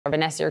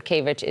Vanessa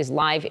Yurkevich is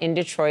live in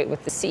Detroit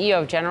with the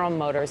CEO of General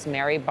Motors,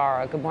 Mary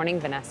Barra. Good morning,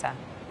 Vanessa.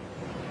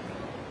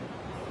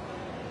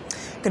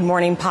 Good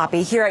morning,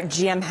 Poppy. Here at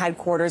GM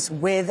headquarters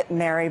with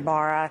Mary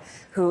Barra,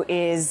 who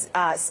is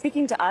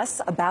speaking to us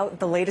about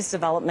the latest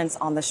developments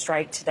on the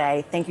strike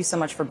today. Thank you so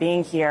much for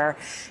being here.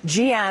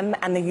 GM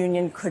and the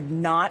union could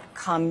not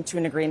come to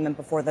an agreement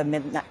before the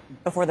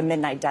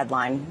midnight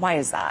deadline. Why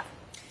is that?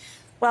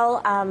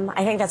 Well,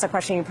 I think that's a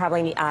question you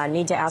probably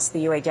need to ask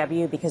the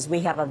UAW, because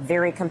we have a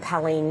very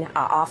compelling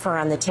offer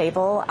on the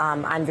table.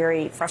 I'm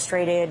very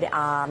frustrated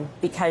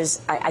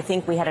because I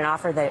think we had an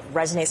offer that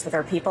resonates with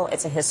our people.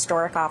 It's a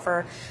historic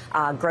offer.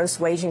 Gross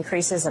wage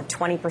increases of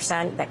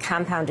 20% that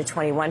compound to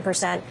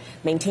 21%,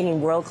 maintaining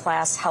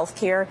world-class health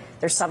care.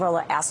 There's several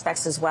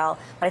aspects as well.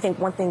 But I think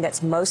one thing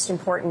that's most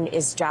important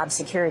is job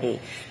security.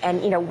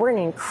 And, you know, we're in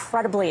an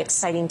incredibly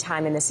exciting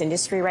time in this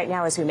industry right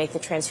now as we make the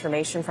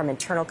transformation from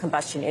internal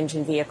combustion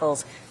engine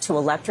vehicles to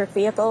electric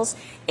vehicles.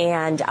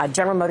 And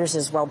General Motors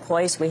is well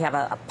poised. We have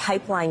a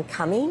pipeline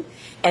coming.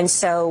 And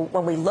so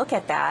when we look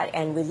at that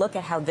and we look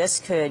at how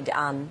this could,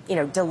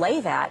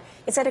 delay that,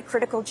 it's at a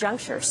critical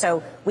juncture.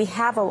 So we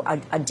have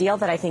a deal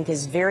that I think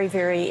is very,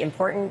 very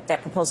important.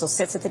 That proposal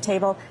sits at the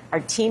table. Our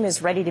team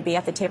is ready to be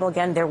at the table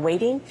again. They're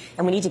waiting,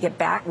 and we need to get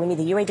back. We need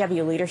the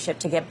UAW leadership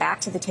to get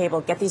back to the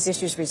table, get these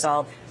issues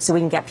resolved so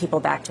we can get people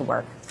back to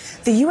work.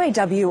 The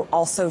UAW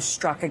also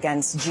struck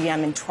against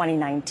GM in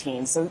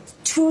 2019, so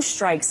 2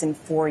 strikes in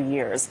 4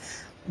 years.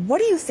 What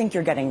do you think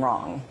you're getting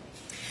wrong?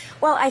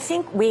 Well, I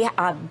think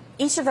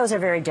each of those are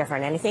very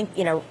different, and I think,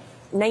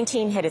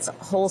 19 had its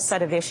whole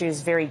set of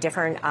issues, very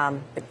different.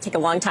 It take a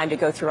long time to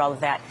go through all of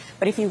that.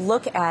 But if you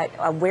look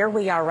at where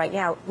we are right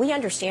now, we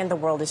understand the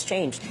world has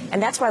changed.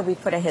 And that's why we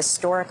put a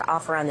historic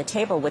offer on the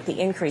table with the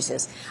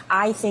increases.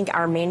 I think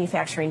our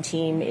manufacturing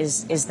team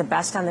is the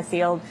best on the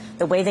field.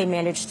 The way they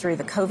managed through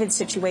the COVID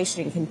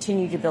situation and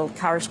continue to build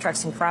cars,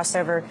 trucks, and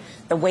crossover,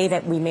 the way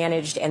that we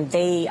managed, and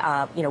they,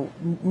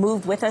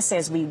 moved with us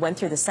as we went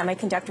through the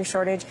semiconductor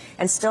shortage,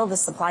 and still the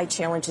supply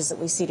challenges that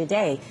we see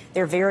today.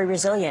 They're very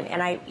resilient.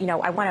 And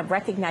I want to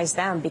recognize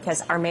them,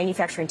 because our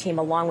manufacturing team,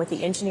 along with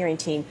the engineering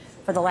team,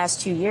 for the last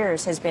 2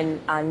 years has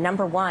been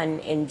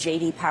 #1 in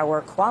J.D.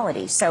 Power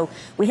quality. So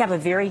we have a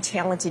very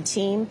talented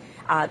team.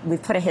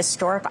 We've put a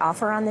historic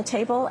offer on the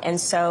table, and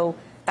so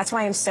that's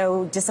why I'm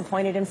so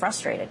disappointed and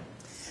frustrated.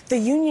 The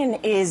union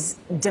is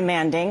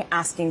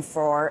asking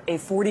for a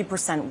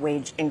 40%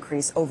 wage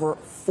increase over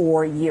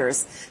 4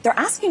 years. They're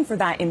asking for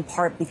that in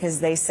part because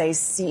they say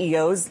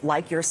CEOs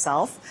like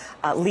yourself,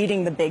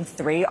 leading the big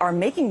 3, are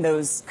making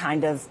those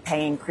kind of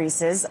pay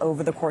increases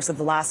over the course of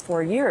the last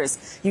 4 years.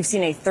 You've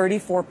seen a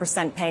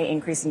 34% pay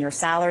increase in your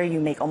salary.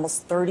 You make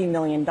almost $30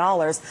 million.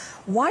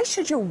 Why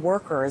should your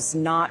workers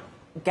not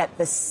get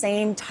the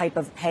same type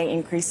of pay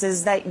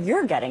increases that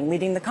you're getting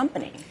leading the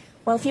company?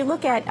 Well, if you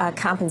look at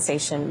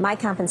compensation, my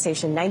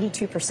compensation,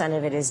 92%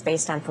 of it is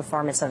based on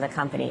performance of the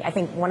company. I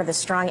think one of the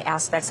strong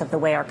aspects of the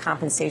way our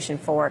compensation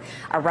for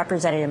our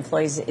represented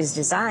employees is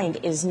designed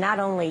is not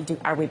only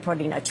are we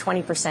putting a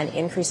 20%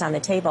 increase on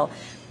the table,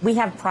 we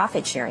have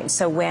profit sharing.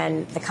 So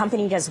when the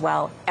company does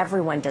well,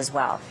 everyone does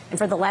well. And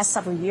for the last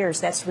several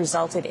years, that's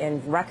resulted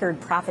in record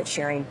profit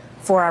sharing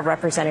for our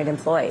represented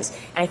employees.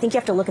 And I think you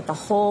have to look at the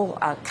whole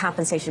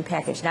compensation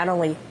package, not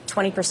only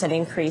 20%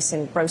 increase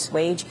in gross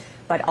wage,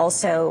 but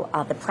also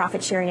the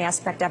profit sharing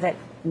aspect of it,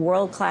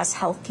 world-class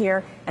health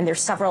care, and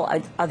there's several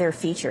other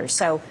features.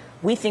 So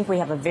we think we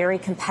have a very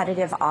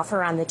competitive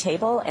offer on the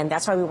table, and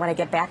that's why we want to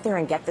get back there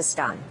and get this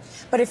done.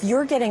 But if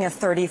you're getting a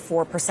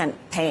 34%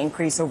 pay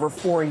increase over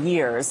 4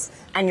 years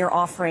and you're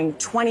offering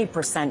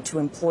 20% to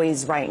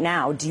employees right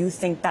now, do you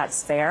think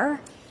that's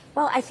fair?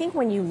 Well, I think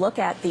when you look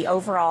at the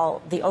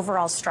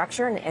overall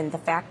structure and the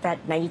fact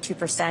that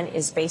 92%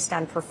 is based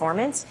on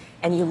performance,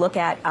 and you look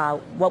at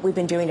what we've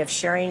been doing of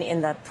sharing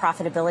in the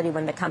profitability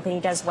when the company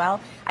does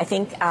well, I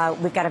think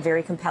we've got a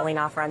very compelling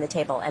offer on the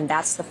table, and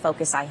that's the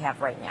focus I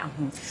have right now.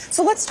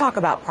 So let's talk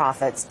about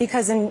profits,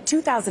 because in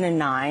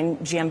 2009,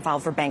 GM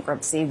filed for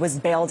bankruptcy, was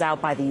bailed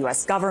out by the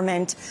U.S.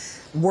 government.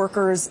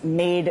 Workers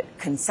made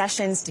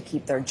concessions to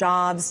keep their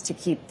jobs, to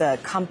keep the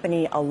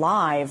company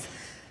alive.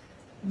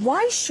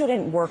 Why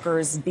shouldn't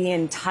workers be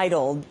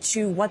entitled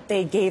to what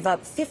they gave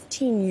up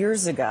 15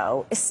 years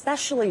ago,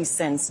 especially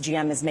since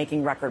GM is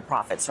making record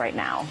profits right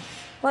now?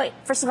 Well,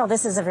 first of all,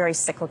 this is a very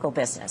cyclical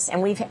business,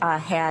 and we've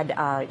had,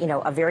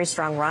 a very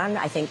strong run.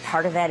 I think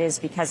part of that is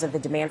because of the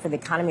demand for the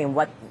economy and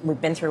what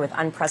we've been through with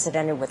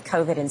unprecedented with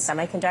COVID and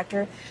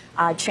semiconductor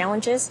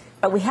challenges.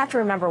 But we have to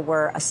remember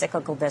we're a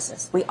cyclical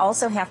business. We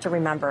also have to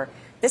remember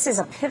this is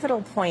a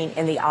pivotal point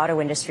in the auto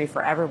industry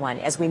for everyone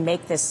as we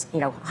make this,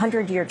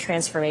 100-year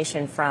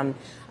transformation from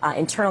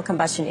internal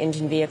combustion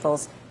engine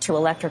vehicles to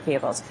electric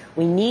vehicles.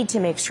 We need to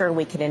make sure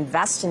we can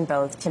invest in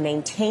both to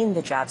maintain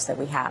the jobs that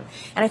we have.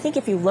 And I think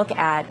if you look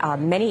at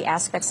many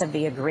aspects of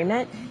the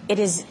agreement, it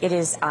is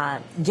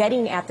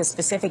getting at the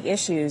specific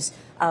issues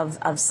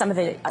of some of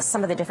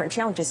the different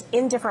challenges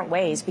in different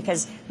ways,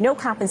 because no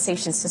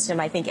compensation system,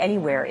 I think,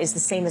 anywhere is the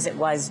same as it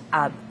was,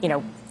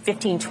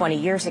 15, 20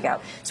 years ago.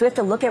 So we have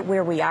to look at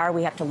where we are.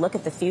 We have to look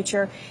at the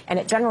future. And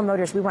at General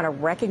Motors, we want to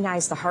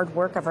recognize the hard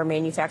work of our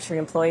manufacturing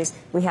employees.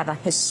 We have a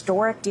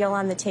historic deal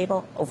on the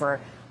table over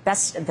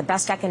the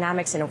best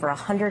economics in over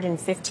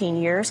 115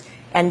 years.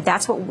 And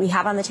that's what we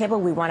have on the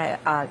table. We want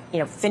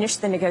to finish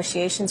the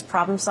negotiations,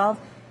 problem solve,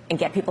 and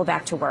get people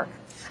back to work.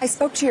 I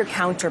spoke to your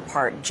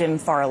counterpart, Jim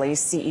Farley,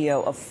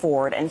 CEO of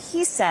Ford, and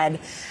he said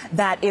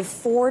that if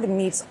Ford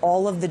meets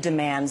all of the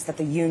demands that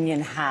the union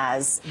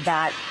has,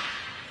 that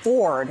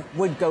Ford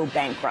would go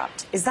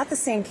bankrupt. Is that the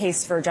same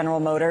case for General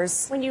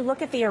Motors? When you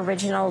look at the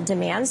original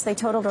demands, they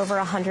totaled over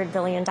 $100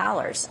 billion.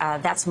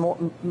 That's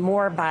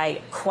more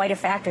by quite a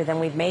factor than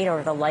we've made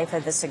over the life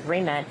of this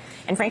agreement,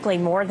 and frankly,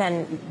 more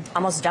than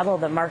almost double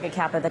the market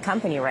cap of the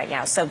company right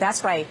now. So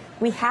that's why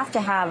we have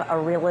to have a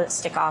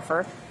realistic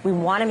offer. We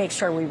want to make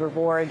sure we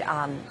reward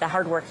the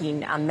hardworking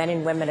men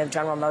and women of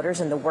General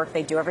Motors and the work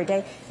they do every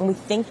day, and we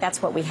think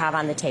that's what we have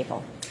on the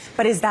table.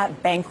 But is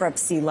that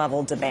bankruptcy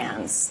level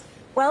demands?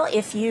 Well,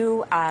 if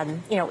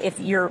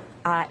you're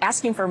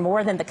asking for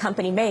more than the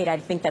company made, I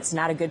think that's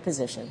not a good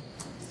position.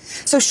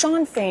 So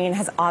Shawn Fain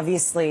has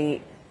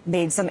obviously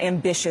made some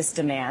ambitious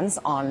demands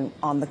on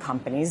the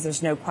companies.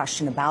 There's no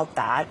question about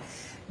that.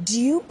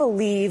 Do you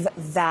believe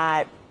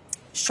that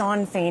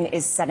Shawn Fain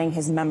is setting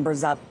his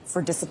members up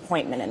for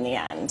disappointment in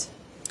the end?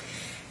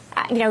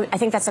 I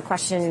think that's a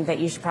question that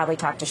you should probably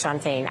talk to Shawn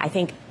Fain. I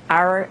think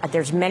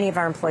there's many of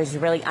our employees who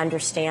really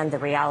understand the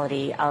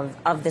reality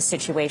of the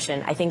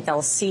situation. I think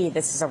they'll see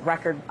this is a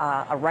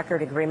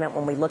record agreement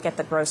when we look at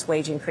the gross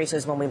wage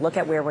increases, when we look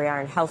at where we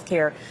are in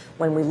healthcare,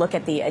 when we look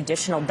at the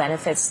additional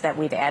benefits that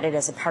we've added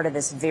as a part of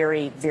this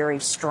very, very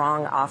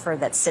strong offer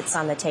that sits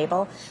on the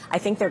table. I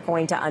think they're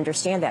going to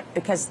understand that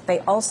because they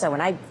also,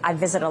 and I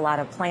visit a lot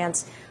of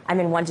plants. I'm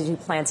in 1 to 2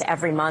 plants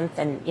every month,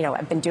 and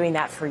I've been doing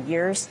that for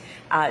years.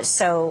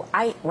 So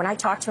when I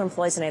talk to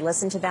employees and I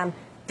listen to them,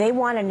 they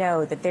want to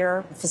know that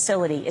their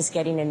facility is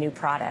getting a new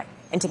product.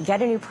 And to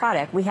get a new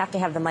product, we have to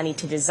have the money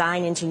to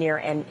design, engineer,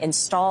 and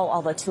install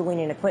all the tooling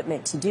and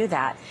equipment to do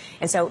that.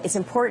 And so it's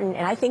important,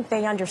 and I think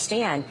they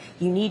understand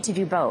you need to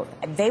do both.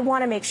 They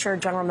want to make sure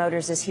General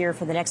Motors is here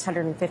for the next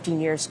 115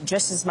 years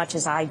just as much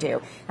as I do.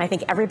 And I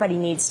think everybody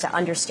needs to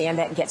understand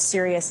that and get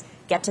serious,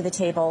 get to the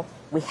table.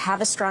 We have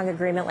a strong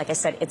agreement. Like I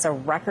said, it's a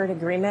record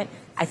agreement.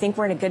 I think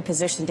we're in a good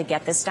position to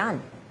get this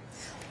done.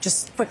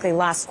 Just quickly,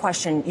 last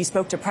question. You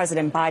spoke to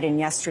President Biden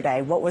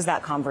yesterday. What was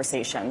that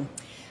conversation?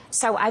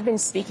 So I've been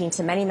speaking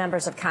to many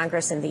members of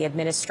Congress and the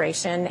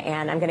administration,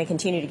 and I'm going to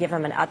continue to give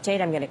them an update.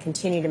 I'm going to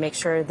continue to make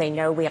sure they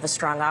know we have a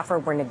strong offer.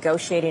 We're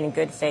negotiating in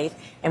good faith,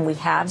 and we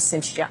have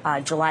since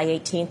July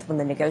 18th when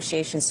the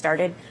negotiations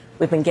started.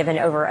 We've been given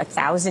over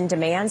 1,000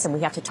 demands, and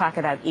we have to talk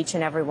about each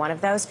and every one of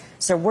those.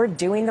 So we're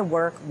doing the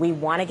work. We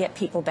want to get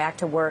people back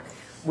to work.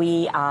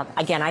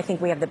 Again, I think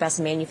we have the best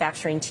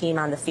manufacturing team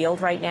on the field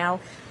right now,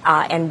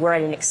 and we're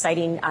at an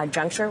exciting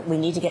juncture. We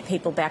need to get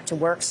people back to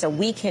work so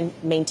we can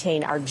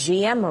maintain our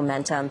GM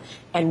momentum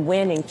and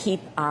win and keep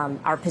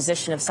our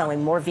position of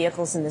selling more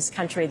vehicles in this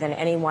country than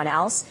anyone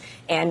else.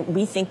 And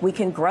we think we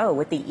can grow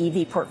with the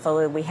EV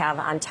portfolio we have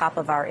on top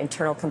of our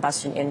internal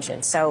combustion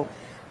engine. So,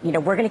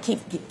 we're going to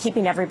keep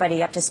keeping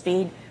everybody up to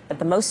speed. But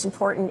the most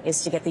important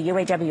is to get the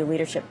UAW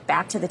leadership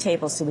back to the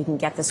table so we can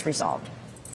get this resolved.